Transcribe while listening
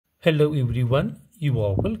Hello everyone, you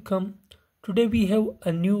are welcome. Today we have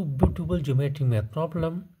a new beautiful geometry math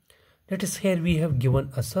problem. That is, here we have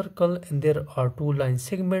given a circle and there are two line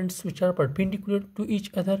segments which are perpendicular to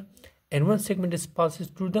each other and one segment is passes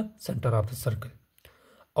through the center of the circle.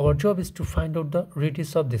 Our job is to find out the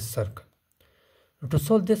radius of this circle. To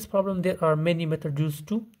solve this problem there are many methods used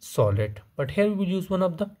to solve it, but here we will use one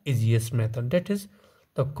of the easiest method, that is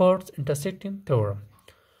the chords intersecting theorem.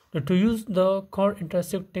 Now, to use the chord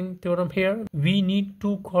intersecting theorem here, we need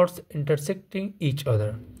two chords intersecting each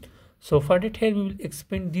other. So for that, here we will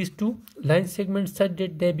expand these two line segments such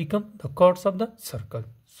that they become the chords of the circle.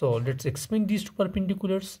 So let's expand these two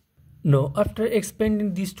perpendiculars. Now after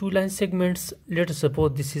expanding these two line segments, let us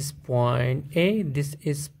suppose this is point A, this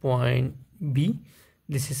is point B,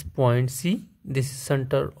 this is point C, this is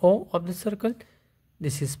center O of the circle,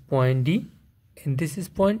 this is point D, and this is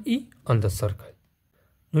point E on the circle.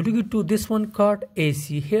 Now look to this one chord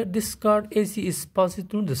AC. Here this chord AC is passing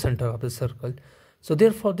through the center of the circle. So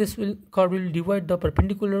therefore this chord will divide the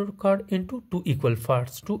perpendicular chord into two equal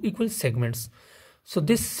parts, two equal segments. So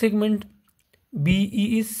this segment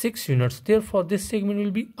BE is 6 units. Therefore this segment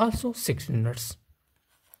will be also 6 units.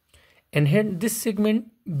 And here this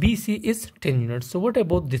segment BC is 10 units. So what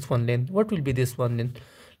about this one length? What will be this one length?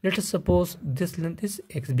 Let us suppose this length is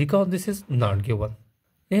X because this is not given.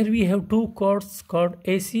 Here we have two chords, chord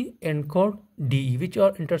AC and chord DE, which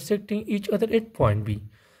are intersecting each other at point B.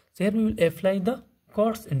 So here we will apply the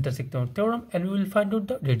chords intersecting theorem and we will find out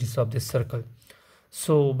the radius of this circle.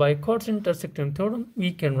 So by chords intersecting theorem,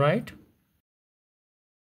 we can write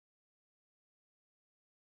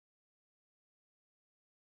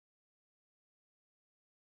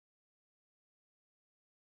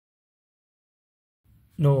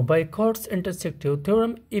Now, by chords intersecting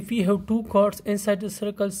theorem, if we have two chords inside the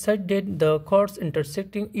circle such that the chords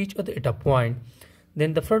intersecting each other at a point,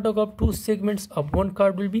 then the product of two segments of one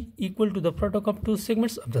chord will be equal to the product of two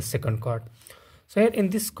segments of the second chord. So here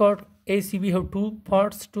in this chord AC we have two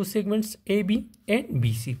parts, two segments AB and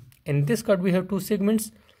BC. In this chord we have two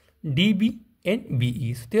segments DB and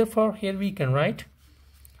BE. So therefore here we can write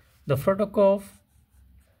the product of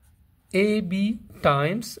AB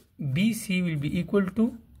times BC will be equal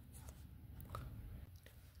to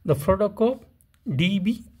the product of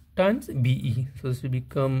DB times BE. So this will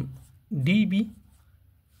become DB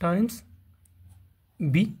times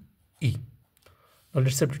BE. Now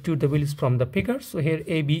let's substitute the values from the figure. So here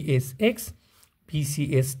AB is X, BC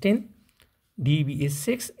is 10, DB is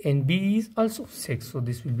 6 and BE is also 6. So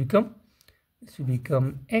this will become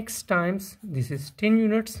X times this is 10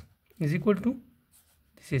 units is equal to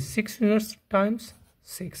this is 6 units times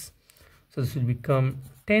 6. So this will become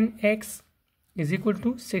 10x is equal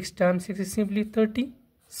to 6 times 6 is simply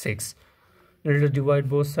 36. Let us divide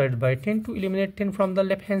both sides by 10 to eliminate 10 from the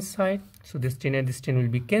left hand side. So this 10 and this 10 will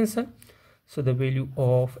be cancelled. So the value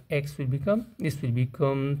of x will become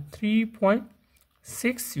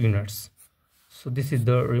 3.6 units. So this is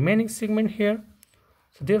the remaining segment here.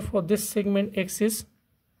 So therefore this segment x is,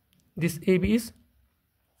 this AB is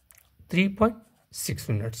 3.6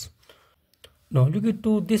 units. Now look at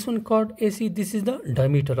to this one chord AC. This is the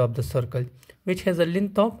diameter of the circle which has a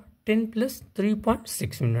length of 10 plus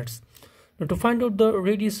 3.6 units. Now to find out the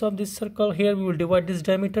radius of this circle, here we will divide this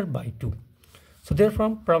diameter by 2. So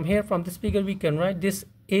therefore from this figure we can write this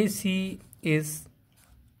AC is,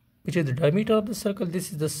 which is the diameter of the circle,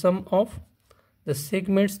 this is the sum of the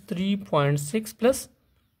segments 3.6 plus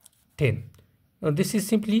 10. Now this is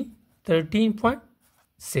simply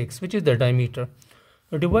 13.6, which is the diameter.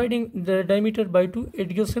 Now dividing the diameter by 2,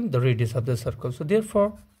 it gives him the radius of the circle. So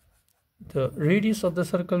therefore the radius of the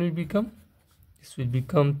circle will become, this will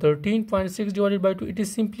become 13.6 divided by 2. It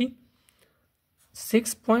is simply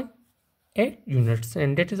 6.8 units,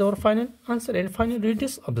 and that is our final answer and final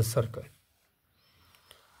radius of the circle.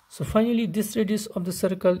 So finally this radius of the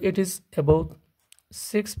circle, it is about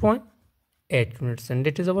 6.8 units, and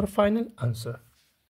that is our final answer.